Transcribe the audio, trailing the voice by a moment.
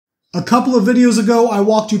A couple of videos ago, I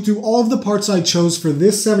walked you through all of the parts I chose for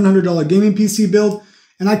this $700 gaming PC build,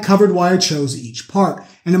 and I covered why I chose each part.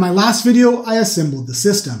 And in my last video, I assembled the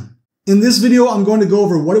system. In this video, I'm going to go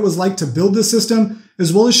over what it was like to build this system,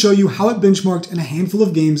 as well as show you how it benchmarked in a handful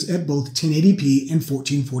of games at both 1080p and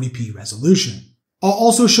 1440p resolution. I'll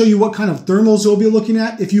also show you what kind of thermals you'll be looking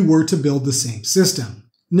at if you were to build the same system.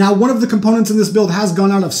 Now, one of the components in this build has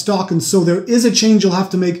gone out of stock, and so there is a change you'll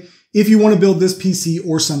have to make if you want to build this PC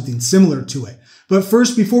or something similar to it. But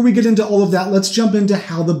first, before we get into all of that, let's jump into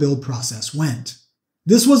how the build process went.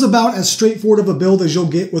 This was about as straightforward of a build as you'll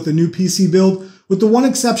get with a new PC build, with the one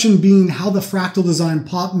exception being how the Fractal Design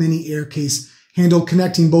Pop Mini Air case handled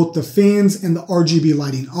connecting both the fans and the RGB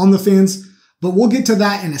lighting on the fans, but we'll get to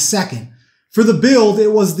that in a second. For the build,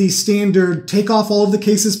 it was the standard take off all of the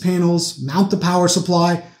case's panels, mount the power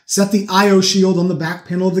supply, set the I/O shield on the back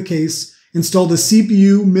panel of the case, install the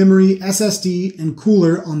CPU, memory, SSD, and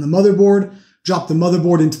cooler on the motherboard, drop the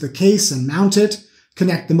motherboard into the case and mount it,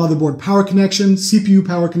 connect the motherboard power connection, CPU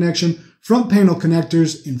power connection, front panel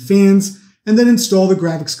connectors, and fans, and then install the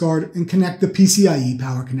graphics card and connect the PCIe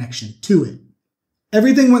power connection to it.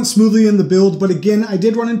 Everything went smoothly in the build, but again, I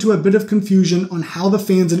did run into a bit of confusion on how the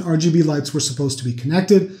fans and RGB lights were supposed to be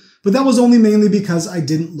connected, but that was only mainly because I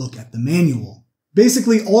didn't look at the manual.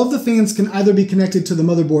 Basically, all of the fans can either be connected to the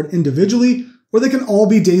motherboard individually, or they can all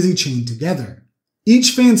be daisy-chained together.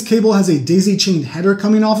 Each fan's cable has a daisy-chained header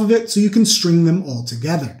coming off of it, so you can string them all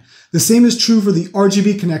together. The same is true for the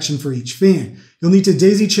RGB connection for each fan. You'll need to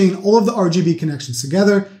daisy-chain all of the RGB connections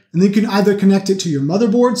together, and then you can either connect it to your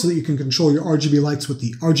motherboard so that you can control your RGB lights with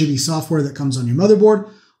the RGB software that comes on your motherboard,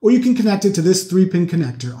 or you can connect it to this 3-pin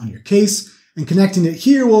connector on your case, and connecting it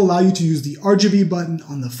here will allow you to use the RGB button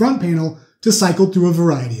on the front panel to cycle through a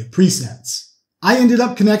variety of presets. I ended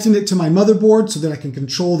up connecting it to my motherboard so that I can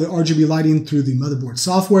control the RGB lighting through the motherboard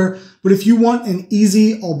software, but if you want an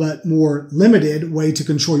easy, albeit more limited, way to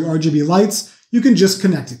control your RGB lights, you can just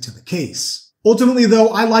connect it to the case. Ultimately though,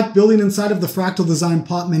 I like building inside of the Fractal Design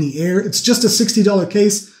Pop Mini Air. It's just a $60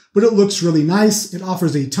 case, but it looks really nice, it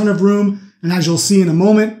offers a ton of room, and as you'll see in a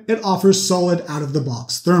moment, it offers solid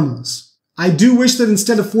out-of-the-box thermals. I do wish that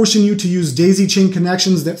instead of forcing you to use daisy chain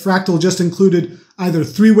connections that Fractal just included either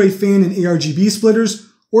 3-way fan and ARGB splitters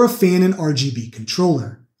or a fan and RGB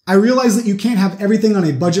controller. I realize that you can't have everything on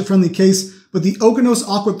a budget-friendly case, but the Okenos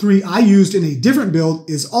Aqua 3 I used in a different build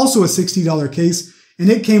is also a $60 case, and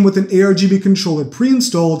it came with an ARGB controller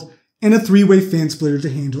pre-installed and a 3-way fan splitter to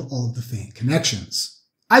handle all of the fan connections.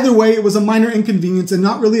 Either way, it was a minor inconvenience and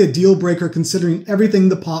not really a deal breaker considering everything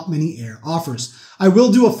the Pop Mini Air offers. I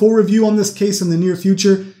will do a full review on this case in the near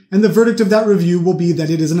future, and the verdict of that review will be that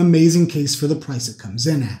it is an amazing case for the price it comes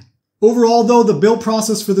in at. Overall though, the build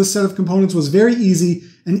process for this set of components was very easy,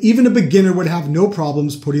 and even a beginner would have no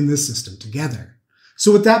problems putting this system together.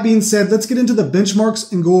 So with that being said, let's get into the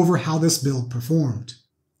benchmarks and go over how this build performed.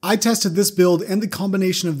 I tested this build and the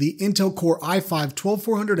combination of the Intel Core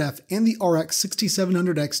i5-12400F and the RX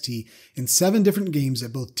 6700 XT in 7 different games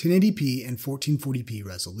at both 1080p and 1440p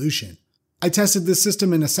resolution. I tested this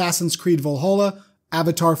system in Assassin's Creed Valhalla,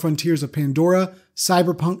 Avatar Frontiers of Pandora,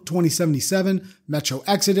 Cyberpunk 2077, Metro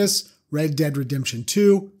Exodus, Red Dead Redemption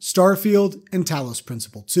 2, Starfield, and Talos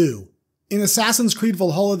Principle 2. In Assassin's Creed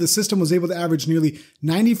Valhalla, the system was able to average nearly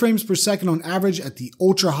 90 frames per second on average at the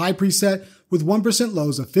ultra high preset with 1%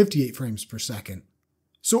 lows of 58 frames per second.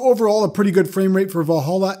 So overall, a pretty good frame rate for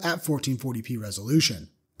Valhalla at 1440p resolution.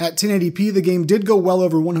 At 1080p, the game did go well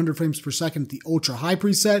over 100 frames per second at the ultra high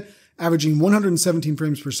preset, averaging 117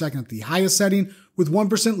 frames per second at the highest setting with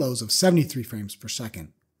 1% lows of 73 frames per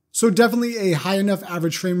second. So definitely a high enough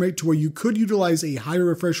average frame rate to where you could utilize a higher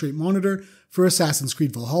refresh rate monitor for Assassin's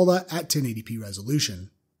Creed Valhalla at 1080p resolution.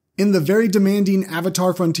 In the very demanding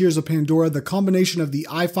Avatar Frontiers of Pandora, the combination of the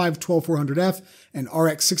i5-12400F and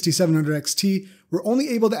RX 6700 XT were only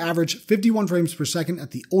able to average 51 frames per second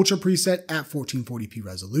at the ultra preset at 1440p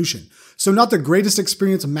resolution. So not the greatest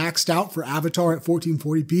experience maxed out for Avatar at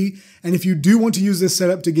 1440p, and if you do want to use this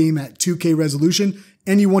setup to game at 2K resolution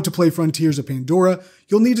and you want to play Frontiers of Pandora,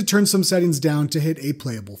 you'll need to turn some settings down to hit a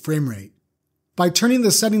playable frame rate. By turning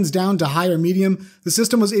the settings down to high or medium, the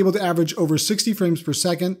system was able to average over 60 frames per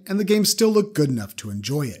second, and the game still looked good enough to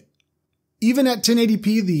enjoy it. Even at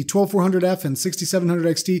 1080p, the 12400F and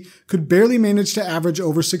 6700 XT could barely manage to average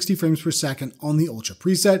over 60 frames per second on the Ultra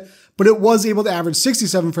preset, but it was able to average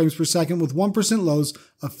 67 frames per second with 1% lows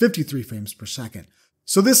of 53 frames per second.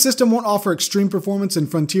 So this system won't offer extreme performance in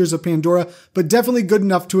Frontiers of Pandora, but definitely good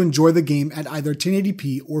enough to enjoy the game at either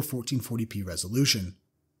 1080p or 1440p resolution.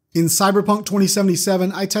 In Cyberpunk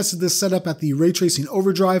 2077, I tested this setup at the Ray Tracing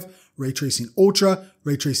Overdrive, Ray Tracing Ultra,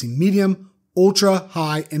 Ray Tracing Medium, Ultra,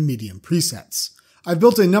 High, and Medium presets. I've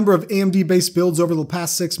built a number of AMD-based builds over the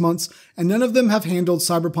past 6 months, and none of them have handled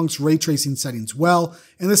Cyberpunk's ray tracing settings well,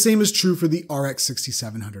 and the same is true for the RX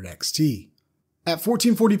 6700 XT. At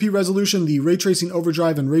 1440p resolution, the Ray Tracing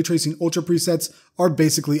Overdrive and Ray Tracing Ultra presets are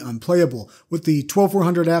basically unplayable, with the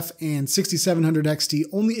 12400F and 6700 XT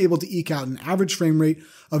only able to eke out an average frame rate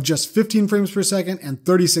of just 15 frames per second and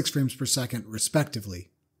 36 frames per second, respectively.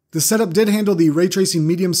 The setup did handle the Ray Tracing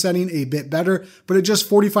Medium setting a bit better, but at just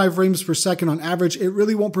 45 frames per second on average, it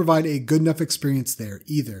really won't provide a good enough experience there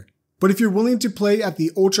either. But if you're willing to play at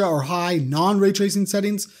the Ultra or High non-ray tracing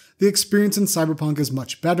settings, the experience in Cyberpunk is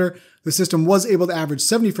much better. The system was able to average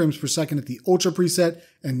 70 frames per second at the Ultra preset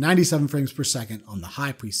and 97 frames per second on the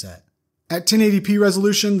High preset. At 1080p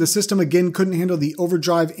resolution, the system again couldn't handle the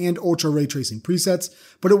Overdrive and Ultra ray tracing presets,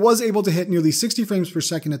 but it was able to hit nearly 60 frames per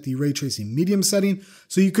second at the ray tracing medium setting,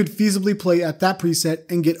 so you could feasibly play at that preset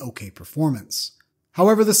and get okay performance.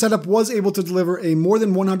 However, the setup was able to deliver a more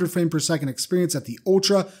than 100 frame per second experience at the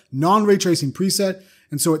Ultra non-ray tracing preset,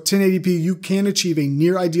 and so at 1080p you can achieve a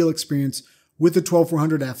near ideal experience with the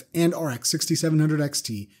 12400F and RX 6700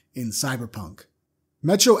 XT in Cyberpunk.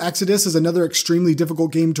 Metro Exodus is another extremely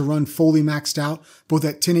difficult game to run fully maxed out, both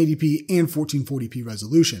at 1080p and 1440p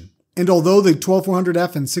resolution. And although the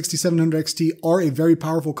 12400F and 6700 XT are a very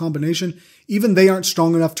powerful combination, even they aren't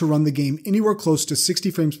strong enough to run the game anywhere close to 60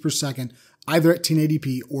 frames per second, either at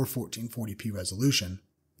 1080p or 1440p resolution.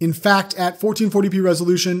 In fact, at 1440p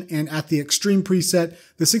resolution and at the extreme preset,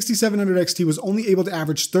 the 6700 XT was only able to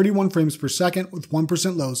average 31 frames per second with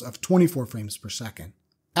 1% lows of 24 frames per second.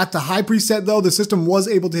 At the high preset though, the system was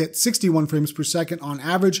able to hit 61 frames per second on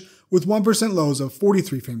average with 1% lows of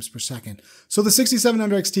 43 frames per second. So the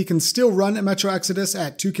 6700 XT can still run at Metro Exodus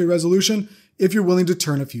at 2K resolution if you're willing to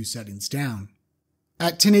turn a few settings down.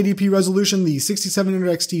 At 1080p resolution, the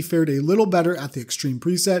 6700 XT fared a little better at the extreme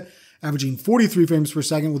preset, averaging 43 frames per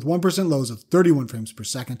second with 1% lows of 31 frames per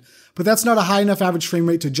second, but that's not a high enough average frame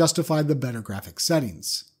rate to justify the better graphics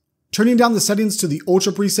settings. Turning down the settings to the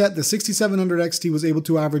Ultra preset, the 6700 XT was able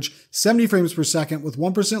to average 70 frames per second with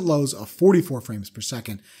 1% lows of 44 frames per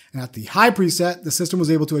second. And at the High preset, the system was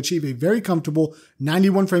able to achieve a very comfortable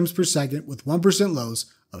 91 frames per second with 1%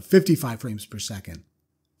 lows of 55 frames per second.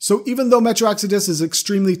 So even though Metro Exodus is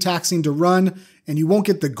extremely taxing to run, and you won't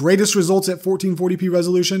get the greatest results at 1440p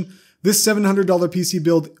resolution, this $700 PC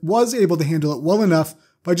build was able to handle it well enough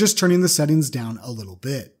by just turning the settings down a little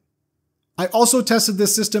bit. I also tested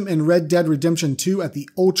this system in Red Dead Redemption 2 at the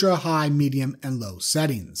Ultra, High, Medium, and Low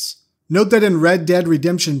settings. Note that in Red Dead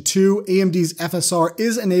Redemption 2, AMD's FSR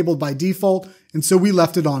is enabled by default, and so we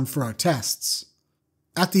left it on for our tests.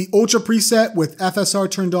 At the Ultra preset with FSR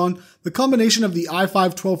turned on, the combination of the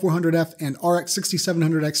i5 12400F and RX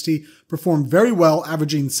 6700 XT performed very well,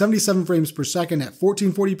 averaging 77 frames per second at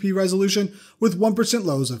 1440p resolution with 1%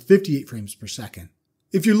 lows of 58 frames per second.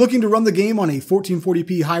 If you're looking to run the game on a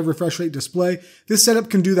 1440p high refresh rate display, this setup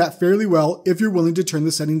can do that fairly well if you're willing to turn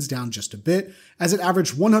the settings down just a bit, as it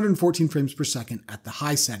averaged 114 frames per second at the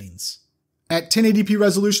high settings. At 1080p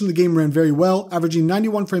resolution, the game ran very well, averaging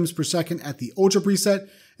 91 frames per second at the Ultra preset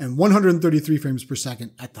and 133 frames per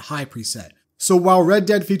second at the High preset. So while Red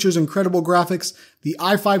Dead features incredible graphics, the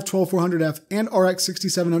i5 12400F and RX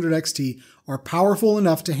 6700 XT are powerful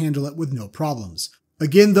enough to handle it with no problems.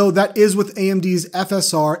 Again though, that is with AMD's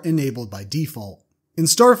FSR enabled by default. In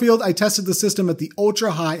Starfield, I tested the system at the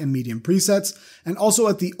Ultra, High, and Medium presets, and also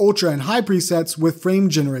at the Ultra and High presets with frame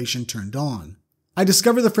generation turned on. I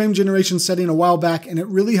discovered the frame generation setting a while back, and it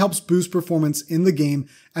really helps boost performance in the game,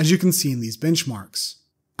 as you can see in these benchmarks.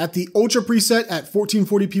 At the Ultra preset at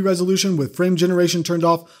 1440p resolution with frame generation turned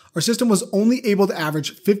off, our system was only able to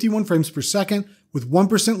average 51 frames per second with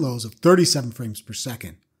 1% lows of 37 frames per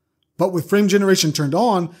second. But with frame generation turned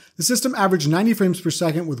on, the system averaged 90 frames per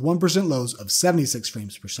second with 1% lows of 76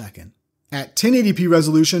 frames per second. At 1080p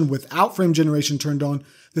resolution without frame generation turned on,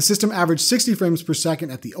 the system averaged 60 frames per second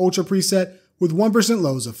at the Ultra preset with 1%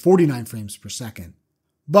 lows of 49 frames per second.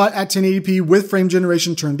 But at 1080p with frame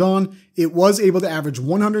generation turned on, it was able to average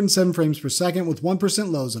 107 frames per second with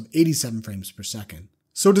 1% lows of 87 frames per second.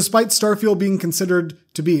 So despite Starfield being considered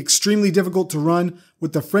to be extremely difficult to run,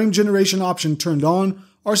 with the frame generation option turned on,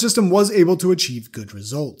 our system was able to achieve good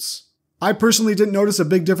results. I personally didn't notice a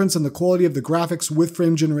big difference in the quality of the graphics with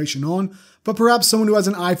frame generation on, but perhaps someone who has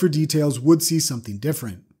an eye for details would see something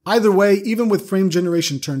different. Either way, even with frame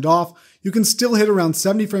generation turned off, you can still hit around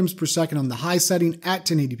 70 frames per second on the high setting at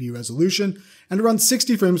 1080p resolution, and around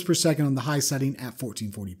 60 frames per second on the high setting at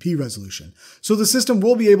 1440p resolution. So the system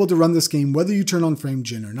will be able to run this game whether you turn on frame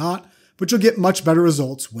gen or not, but you'll get much better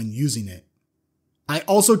results when using it. I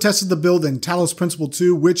also tested the build in Talos Principle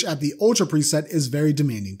 2, which at the Ultra preset is very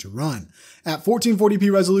demanding to run. At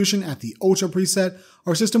 1440p resolution at the Ultra preset,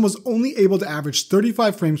 our system was only able to average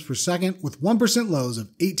 35 frames per second with 1% lows of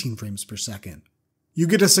 18 frames per second. You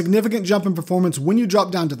get a significant jump in performance when you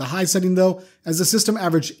drop down to the high setting though, as the system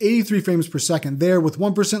averaged 83 frames per second there with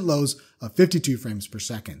 1% lows of 52 frames per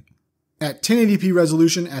second. At 1080p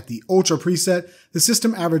resolution at the Ultra preset, the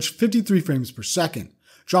system averaged 53 frames per second.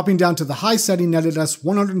 Dropping down to the high setting netted us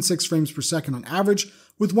 106 frames per second on average,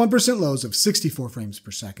 with 1% lows of 64 frames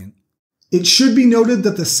per second. It should be noted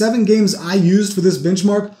that the 7 games I used for this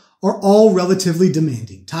benchmark are all relatively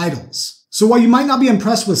demanding titles. So while you might not be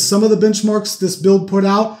impressed with some of the benchmarks this build put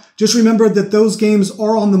out, just remember that those games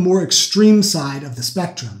are on the more extreme side of the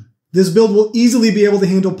spectrum. This build will easily be able to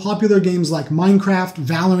handle popular games like Minecraft,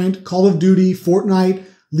 Valorant, Call of Duty, Fortnite,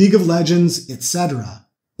 League of Legends, etc.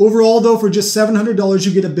 Overall though, for just $700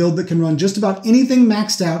 you get a build that can run just about anything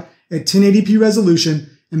maxed out at 1080p resolution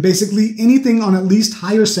and basically anything on at least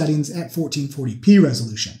higher settings at 1440p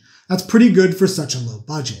resolution. That's pretty good for such a low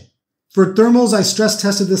budget. For thermals, I stress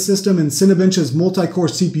tested this system in Cinebench's multi-core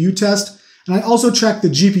CPU test, and I also tracked the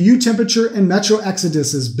GPU temperature in Metro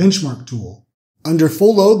Exodus's benchmark tool. Under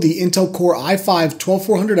full load, the Intel Core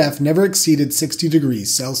i5-12400F never exceeded 60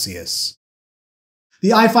 degrees Celsius. The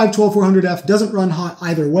i5-12400F doesn't run hot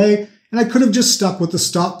either way, and I could have just stuck with the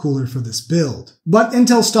stock cooler for this build. But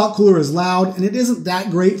Intel's stock cooler is loud, and it isn't that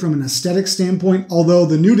great from an aesthetic standpoint, although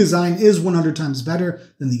the new design is 100 times better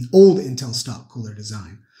than the old Intel stock cooler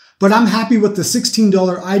design. But I'm happy with the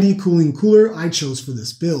 $16 ID cooling cooler I chose for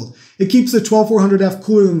this build. It keeps the 12400F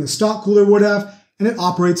cooler than the stock cooler would have, and it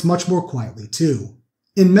operates much more quietly too.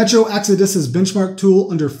 In Metro Exodus's benchmark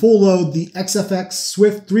tool under full load, the XFX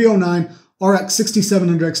Swift 309 RX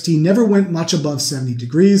 6700 XT never went much above 70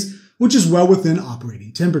 degrees, which is well within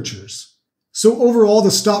operating temperatures. So overall,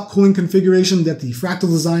 the stock cooling configuration that the Fractal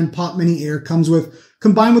Design Pop Mini Air comes with,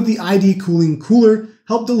 combined with the ID cooling cooler,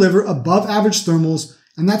 help deliver above average thermals,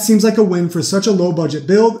 and that seems like a win for such a low budget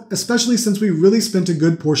build, especially since we really spent a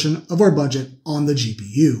good portion of our budget on the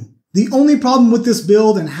GPU. The only problem with this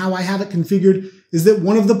build and how I have it configured is that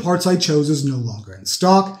one of the parts I chose is no longer in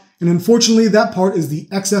stock, and unfortunately that part is the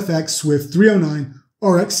XFX Swift 309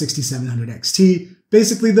 RX 6700 XT,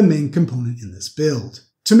 basically the main component in this build.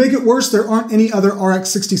 To make it worse, there aren't any other RX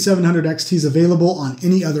 6700 XTs available on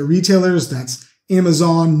any other retailers, that's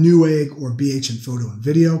Amazon, Newegg, or BH and Photo and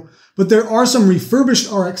Video, but there are some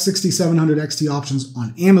refurbished RX 6700 XT options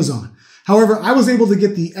on Amazon. However, I was able to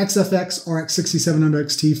get the XFX RX 6700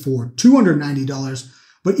 XT for $290,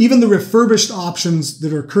 but even the refurbished options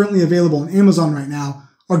that are currently available on Amazon right now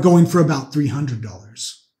are going for about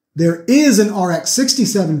 $300. There is an RX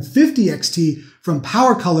 6750 XT from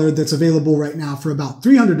PowerColor that's available right now for about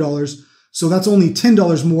 $300, so that's only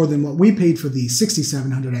 $10 more than what we paid for the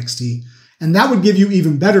 6700 XT, and that would give you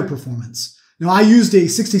even better performance. Now, I used a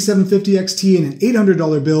 6750 XT in an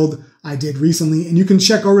 $800 build I did recently, and you can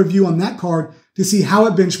check our review on that card to see how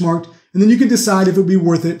it benchmarked, and then you can decide if it would be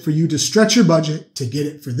worth it for you to stretch your budget to get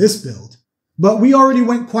it for this build. But we already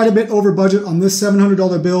went quite a bit over budget on this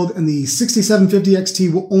 $700 build, and the 6750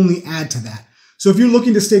 XT will only add to that. So if you're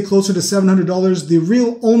looking to stay closer to $700, the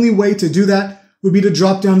real only way to do that would be to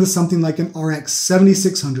drop down to something like an RX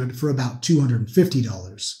 7600 for about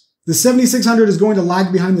 $250. The 7600 is going to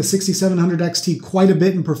lag behind the 6700 XT quite a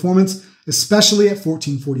bit in performance, especially at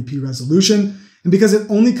 1440p resolution, and because it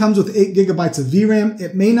only comes with 8GB of VRAM,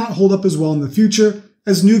 it may not hold up as well in the future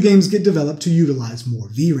as new games get developed to utilize more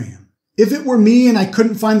VRAM. If it were me and I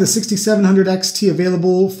couldn't find the 6700 XT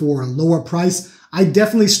available for a lower price, I'd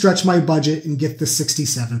definitely stretch my budget and get the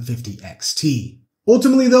 6750 XT.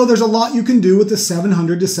 Ultimately though, there's a lot you can do with the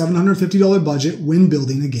 $700 to $750 budget when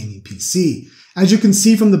building a gaming PC. As you can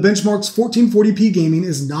see from the benchmarks, 1440p gaming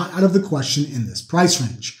is not out of the question in this price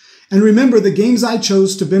range. And remember, the games I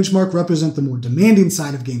chose to benchmark represent the more demanding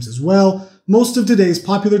side of games as well. Most of today's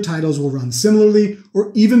popular titles will run similarly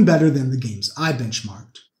or even better than the games I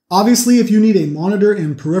benchmarked. Obviously, if you need a monitor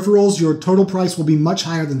and peripherals, your total price will be much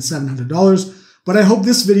higher than $700, but I hope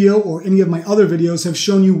this video or any of my other videos have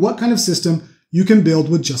shown you what kind of system you can build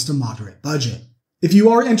with just a moderate budget. If you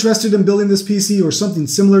are interested in building this PC or something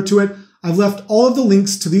similar to it, I've left all of the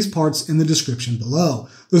links to these parts in the description below.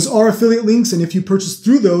 Those are affiliate links, and if you purchase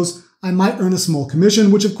through those, I might earn a small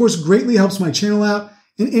commission, which of course greatly helps my channel out,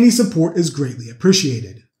 and any support is greatly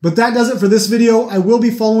appreciated. But that does it for this video. I will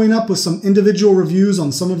be following up with some individual reviews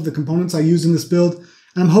on some of the components I used in this build,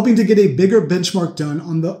 and I'm hoping to get a bigger benchmark done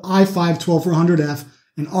on the i5-12400F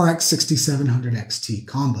and RX 6700 XT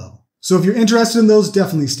combo. So if you're interested in those,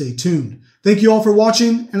 definitely stay tuned. Thank you all for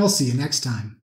watching, and I'll see you next time.